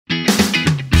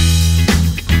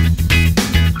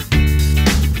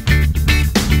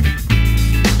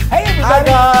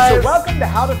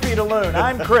How to Feed a Loon.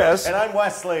 I'm Chris. And I'm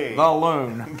Wesley. The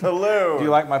Loon. The Loon. Do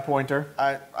you like my pointer?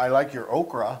 I like your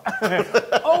okra.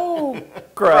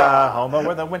 Okra. Home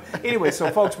over the wind. Anyway,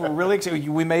 so folks, we're really excited.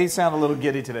 We may sound a little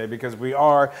giddy today because we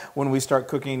are when we start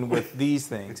cooking with these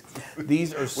things.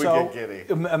 These are so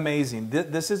amazing.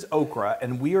 This is okra,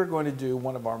 and we are going to do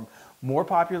one of our more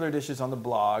popular dishes on the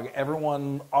blog.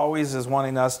 Everyone always is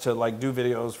wanting us to do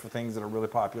videos for things that are really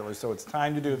popular, so it's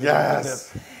time to do a video for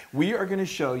this. We are going to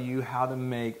show you how to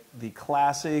make the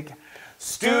classic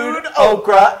stewed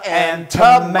okra and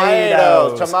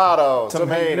tomatoes.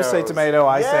 You say tomato,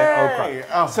 I say okra.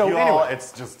 Oh, so anyway,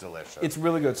 it's just delicious. It's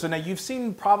really good. So now you've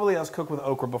seen probably us cook with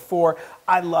okra before.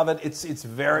 I love it. It's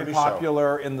very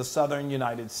popular in the southern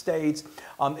United States.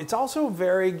 It's also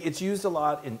it's used a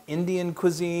lot in Indian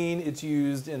cuisine. It's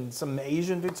used in some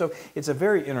Asian food. So it's a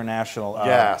very international.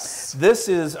 Yes. This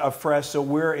is a fresh.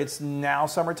 So it's now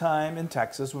summertime in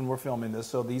Texas when we're filming this.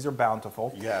 So these are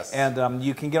bountiful. Yes. And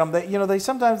you can get them. They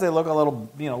sometimes they look a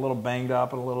little banged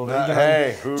up and a little.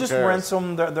 Hey, who just cares? rinse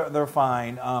them. They're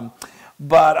fine.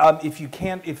 But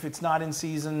if it's not in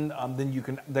season,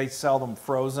 then they sell them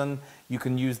frozen. You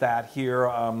can use that here.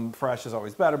 Fresh is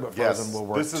always better, but frozen will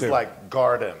work too. This is like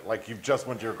garden, like you've just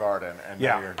went to your garden and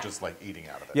now you're just eating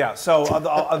out of it. Yeah, so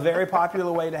a very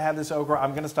popular way to have this okra,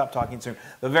 I'm going to stop talking soon.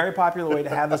 The very popular way to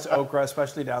have this okra,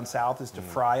 especially down south, is to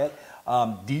fry it.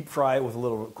 Deep fry it with a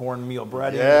little cornmeal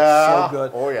breading. Yeah. It's so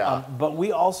good. Oh, yeah. But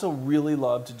we also really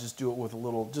love to just do it with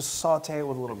just saute it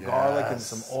with a little garlic and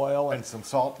some oil. And some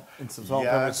salt. And some salt.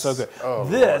 It's so good. Oh,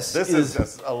 this is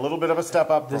just a little bit of a step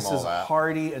up from all that. This is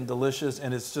hearty and delicious,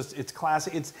 and it's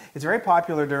classic. It's very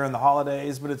popular during the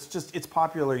holidays, but it's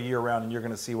popular year round, and you're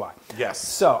going to see why. Yes.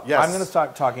 So I'm going to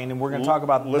start talking, and we're going to talk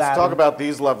about that. Let's talk about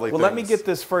these lovely things. Well, let me get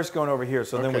this first going over here,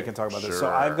 so then we can talk about this. So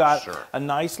I've got a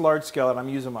nice large skillet. I'm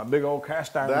using my big old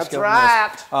cast iron skillet.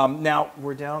 That's right. Now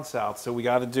we're down south, so we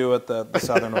got to do it the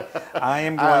southern way. I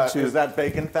am going to. Is that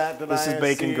bacon fat? This is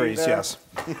bacon grease. Yes.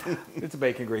 It's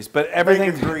bacon grease, but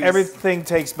everything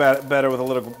tastes better with a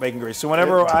little bacon grease. So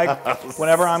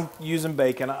whenever I'm using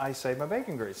bacon, I save my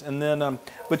bacon grease, and then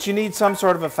but you need some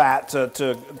sort of a fat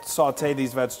to saute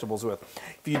these vegetables with.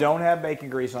 If you don't have bacon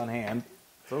grease on hand,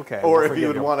 it's okay. Or if you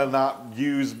would want to not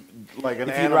use an animal.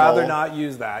 If you'd rather not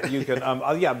use that, you can.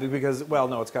 Because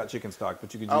no, it's got chicken stock,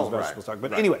 but you could use vegetable stock.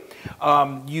 But anyway,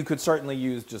 you could certainly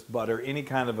use just butter,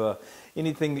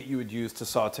 anything that you would use to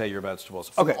saute your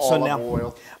vegetables. Okay, so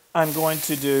now I'm going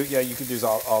to do. Yeah, you could use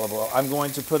olive oil. I'm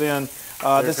going to put in.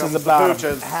 This is about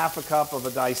half a cup of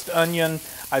a diced onion.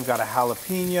 I've got a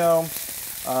jalapeno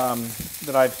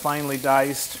that I've finely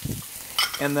diced.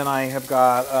 And then I have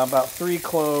got about 3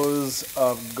 cloves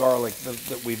of garlic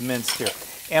that we've minced here.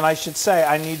 And I should say,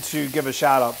 I need to give a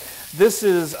shout out. This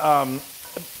is,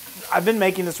 I've been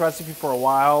making this recipe for a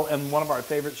while, and one of our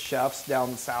favorite chefs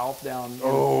down south, down in New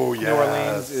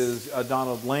Orleans, is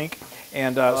Donald Link.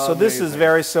 And so this is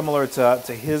very similar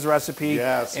to his recipe.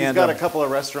 Yes, he's got a couple of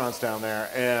restaurants down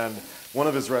there, and one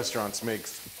of his restaurants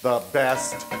makes the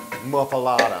best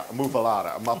muffalata.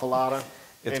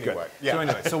 It's good.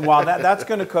 Yeah. So while that's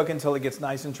going to cook until it gets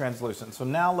nice and translucent. So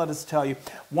now let us tell you,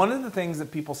 one of the things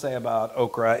that people say about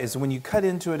okra is when you cut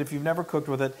into it, if you've never cooked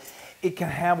with it, it can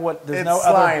have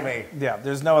slimy.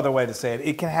 There's no other way to say it.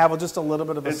 It can have just a little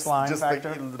bit of a slime factor.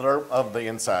 It's just the lerp of the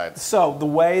inside. So the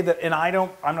way that, and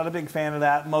I'm not a big fan of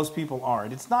that. Most people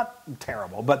aren't. It's not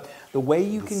terrible, but the way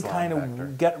you can kind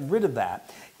of get rid of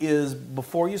that is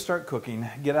before you start cooking,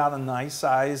 get out a nice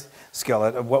sized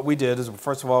skillet. What we did is,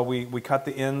 first of all, we cut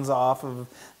the ends off of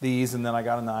these, and then I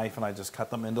got a knife and I just cut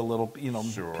them into little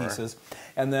pieces.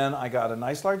 And then I got a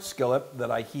nice large skillet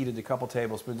that I heated a couple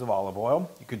tablespoons of olive oil.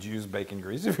 You could use bacon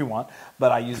grease if you want,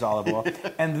 but I used olive oil.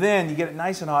 And then you get it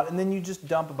nice and hot, and then you just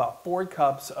dump about 4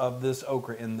 cups of this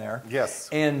okra in there. Yes.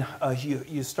 And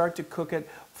you start to cook it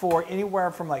for anywhere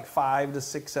from 5 to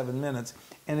 6, 7 minutes,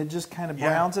 and it just kind of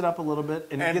browns it up a little bit,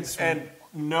 and it gets. And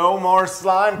no more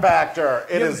slime factor.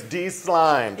 It is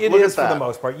de-slimed. It is for the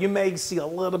most part. You may see a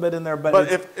little bit in there,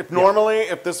 but if normally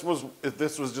if this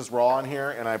was just raw in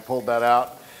here and I pulled that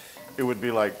out, it would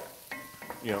be like,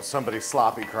 somebody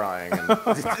sloppy crying. And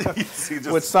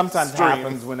which sometimes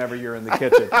happens whenever you're in the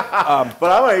kitchen. But I'm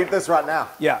going to eat this right now.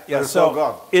 Yeah. It's so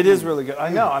good. It is really good. I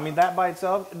know. I mean, that by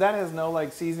itself, that has no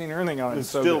seasoning or anything on it. It's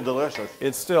still delicious.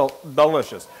 It's still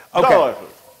delicious. Okay.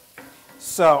 Delicious.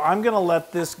 So I'm going to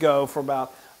let this go for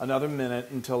about another minute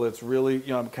until it's really,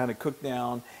 kind of cooked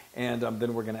down. And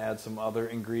then we're going to add some other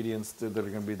ingredients that are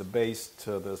going to be the base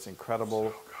to this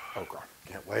incredible okra.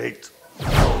 Can't wait.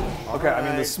 Okay, I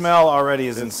mean, the smell already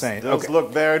is insane. Those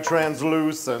look very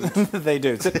translucent. They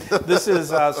do. This is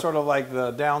sort of like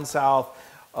the down south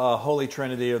holy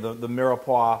trinity, or the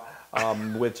mirepoix,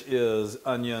 which is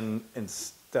onion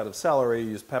instead of celery.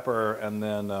 Use pepper and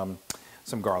then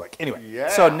some garlic. Anyway,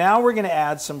 so now we're going to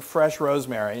add some fresh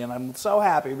rosemary, and I'm so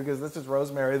happy because this is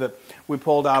rosemary that we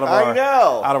pulled out of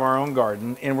our own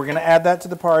garden, and we're going to add that to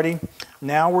the party.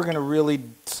 Now we're going to really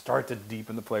start to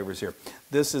deepen the flavors here.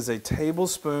 This is a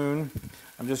tablespoon.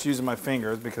 I'm just using my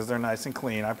fingers because they're nice and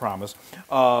clean, I promise.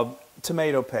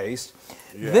 Tomato paste.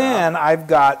 Yeah. Then I've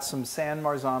got some San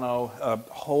Marzano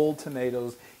whole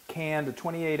tomatoes, canned, a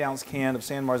 28-ounce can of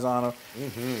San Marzano.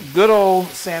 Good old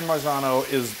San Marzano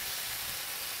is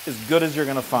as good as you're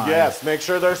going to find. Yes, make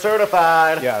sure they're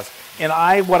certified. Yes, and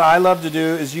what I love to do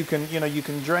is you can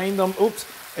drain them. Oops,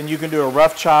 and you can do a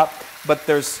rough chop. But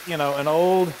there's an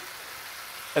old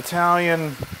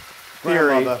Italian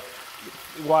theory,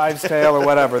 wives' tale or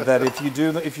whatever, that if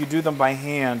you do them by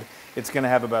hand, it's going to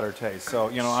have a better taste. So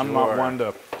I'm not one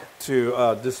to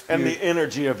dispute. And the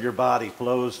energy of your body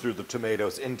flows through the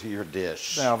tomatoes into your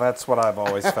dish. Now that's what I've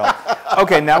always felt.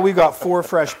 Okay, now we've got 4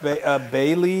 fresh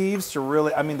bay leaves to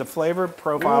really. I mean, the flavor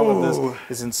profile of this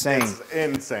is insane. It's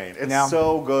insane. It's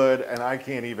so good, and I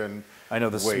can't even. I know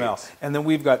the smell. And then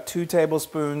we've got 2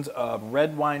 tablespoons of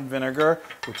red wine vinegar,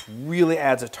 which really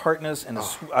adds a tartness and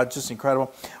is just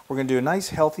incredible. We're going to do a nice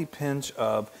healthy pinch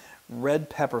of red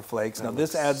pepper flakes. Now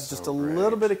this adds just a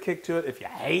little bit of kick to it. If you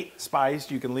hate spice,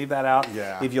 you can leave that out.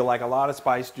 Yeah. If you like a lot of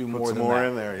spice, do more than that. Put some more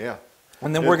in there, yeah.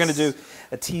 And then we're going to do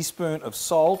a teaspoon of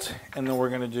salt, and then we're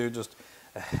going to do just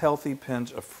a healthy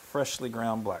pinch of freshly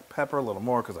ground black pepper, a little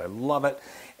more because I love it.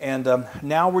 And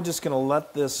now we're just going to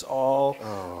let this all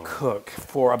cook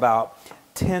for about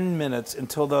 10 minutes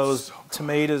until those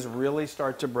tomatoes really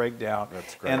start to break down.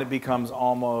 That's great. And it becomes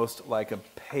almost like a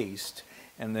paste.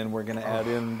 And then we're going to add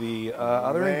in the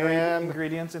other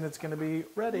ingredients, and it's going to be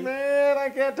ready. Man, I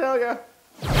can't tell you.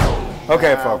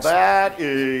 Okay, folks. That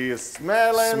is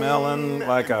smelling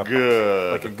like a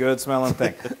good smelling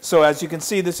thing. So as you can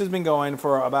see, this has been going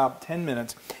for about 10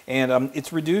 minutes, and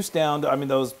it's reduced down to, I mean,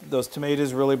 those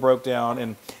tomatoes really broke down,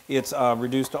 and it's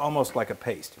reduced to almost like a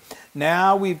paste.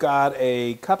 Now we've got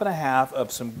a 1.5 cups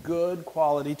of some good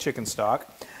quality chicken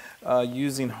stock.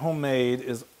 Using homemade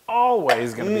is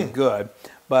always going to be good.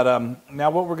 But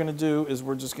now what we're going to do is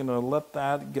we're just going to let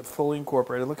that get fully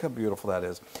incorporated. Look how beautiful that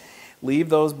is. Leave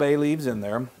those bay leaves in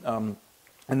there, and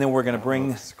then we're going to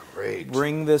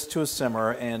bring this to a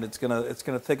simmer, and it's going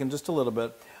to thicken just a little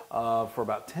bit for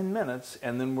about 10 minutes,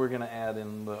 and then we're going to add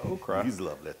in the okra. These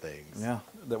lovely things. Yeah,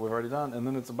 that we've already done, and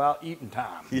then it's about eating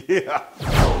time. Yeah.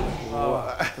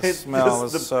 The smell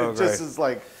is so great. It just is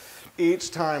like each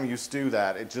time you stew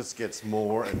that, it just gets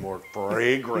more and more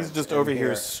fragrant. He's just over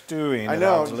here stewing. I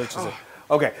know.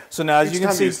 Okay, so now as you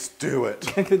can see, you stew it.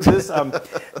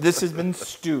 this has been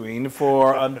stewing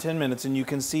for 10 minutes, and you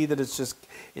can see that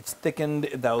it's thickened.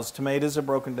 Those tomatoes are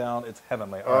broken down. It's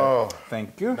heavenly. All right,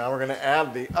 thank you. Now we're going to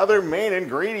add the other main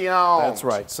ingredient. That's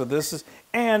right. So this is,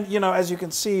 and as you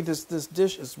can see, this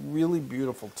dish is really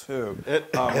beautiful too. It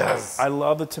is. I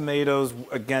love the tomatoes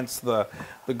against the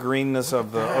greenness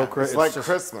of the okra. It's like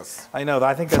Christmas. I know.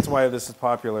 I think that's why this is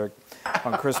popular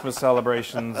on Christmas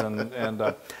celebrations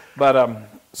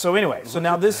so anyway, so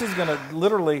now this is going to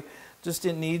literally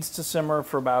it needs to simmer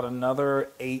for about another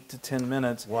 8 to 10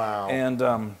 minutes. Wow. And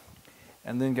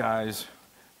then guys,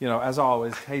 as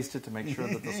always, taste it to make sure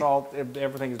that the salt,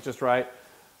 everything is just right.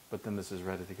 But then this is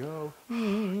ready to go.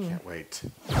 Can't wait.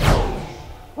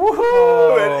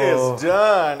 Woohoo! It is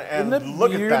done, and Isn't it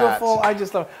look beautiful? at that. I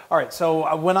just thought. All right,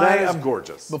 so when that is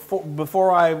gorgeous.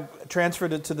 Before I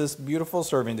transferred it to this beautiful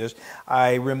serving dish,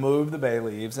 I removed the bay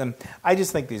leaves, and I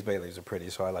just think these bay leaves are pretty,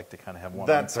 so I like to kind of have one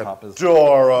on top. That's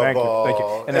adorable. Thank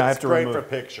you. And now I have to remove for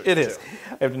pictures. It is.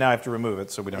 Now I have to remove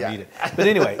it so we don't eat it. But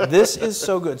anyway, this is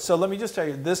so good. So let me just tell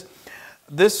you this.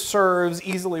 This serves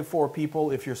easily 4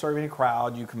 people. If you're serving a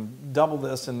crowd, you can double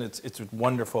this, and it's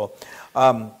wonderful.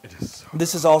 It is so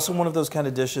this is also one of those kind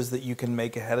of dishes that you can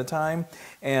make ahead of time,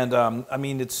 and I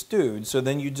mean it's stewed, so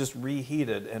then you just reheat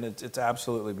it, and it's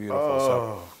absolutely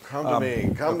beautiful. Come to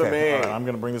me, come to me. All right, I'm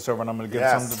going to bring this over, and I'm going to give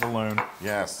some to the Loon.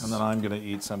 Yes. And then I'm going to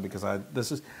eat some because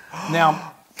this is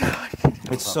now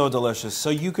it's so delicious. So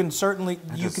you can certainly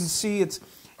you can see it's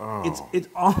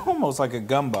almost like a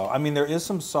gumbo. I mean, there is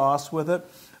some sauce with it.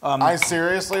 I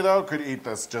seriously though could eat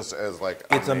this just as like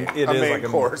a main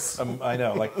course. I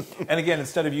know, and again,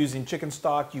 instead of using chicken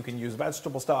stock, you can use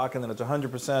vegetable stock, and then it's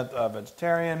 100%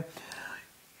 vegetarian.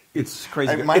 It's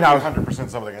crazy. It might be 100%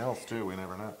 something else too. We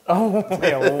never know. Oh,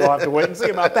 yeah, we'll have to wait and see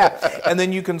about that. And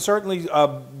then you can certainly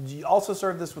also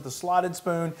serve this with a slotted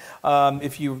spoon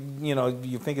if you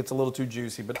think it's a little too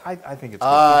juicy. But I think it's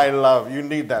good. You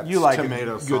need that like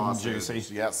tomato it good sausage. And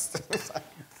juicy. Yes. I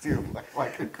do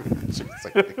like it good and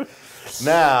juicy.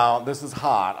 Now, this is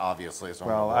hot, obviously. So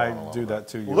well, I do that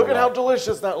too. Look at how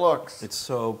delicious that looks. It's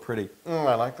so pretty.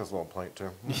 I like this little plate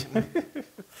too.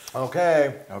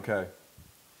 Okay. Okay.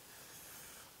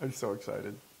 I'm so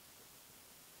excited.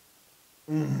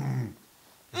 Isn't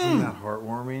that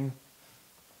heartwarming?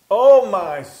 Oh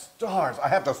my stars! I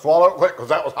have to swallow it quick because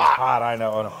that was hot. Hot, I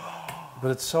know.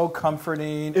 But it's so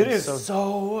comforting. It is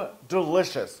so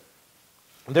delicious.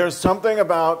 There's something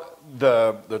about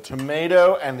the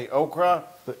tomato and the okra.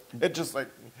 It just like,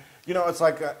 it's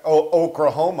like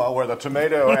Oklahoma, where the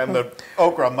tomato and the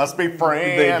okra must be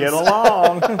friends. They get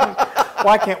along.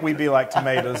 Why can't we be like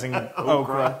tomatoes and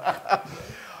okra?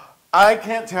 I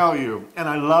can't tell you, and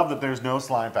I love that there's no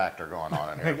slime factor going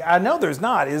on in here. I know there's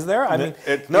not, is there? I mean,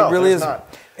 it really is.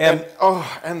 Not. And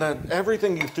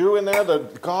everything you threw in there, the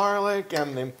garlic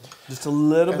and just a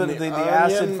little bit of the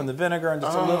acid from the vinegar and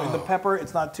just a little the pepper.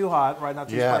 It's not too hot, right? Not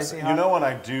too spicy hot. You know what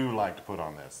I do like to put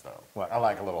on this though? What? I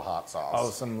like a little hot sauce. Oh,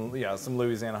 some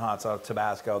Louisiana hot sauce,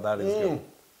 Tabasco. That is good.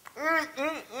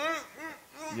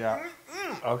 Yeah.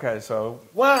 Okay, so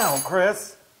wow,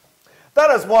 Chris. That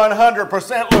is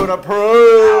 100% Loon approved.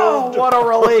 Oh, what a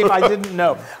relief! I didn't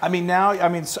know. I mean, now,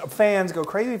 fans go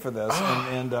crazy for this,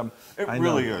 and it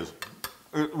really is.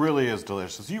 It really is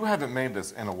delicious. You haven't made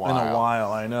this in a while. In a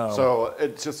while, I know. So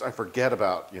it's just I forget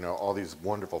about all these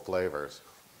wonderful flavors,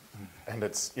 and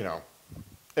it's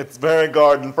it's very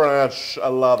garden fresh. I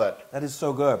love it. That is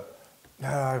so good.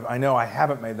 I know. I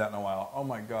haven't made that in a while. Oh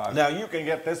my God. Now you can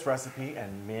get this recipe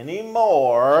and many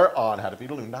more on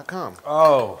howtofeedaloon.com.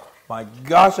 Oh. My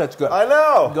gosh, that's good. I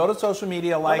know. Go to social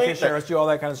media, like it, share us, do all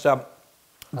that kind of stuff.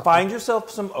 Find yourself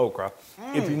some okra.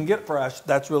 If you can get it fresh,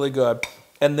 that's really good.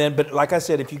 And then, but like I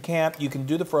said, if you can't, you can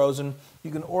do the frozen.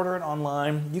 You can order it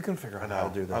online. You can figure out how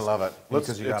to do this. I love it.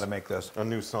 Because you got to make this. A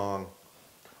new song.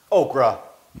 Okra,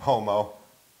 homo.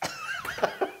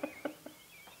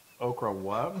 Okra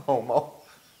what? Homo.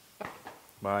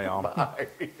 Bye, y'all. Bye.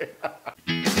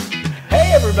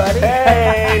 Hey, everybody.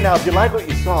 Hey, now if you like what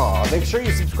you saw, make sure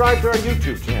you subscribe to our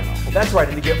YouTube channel. That's right,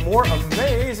 and to get more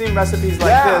amazing recipes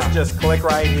like this, just click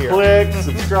right here. Click,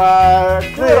 subscribe,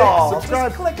 Do it all.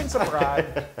 Just click and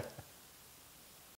subscribe.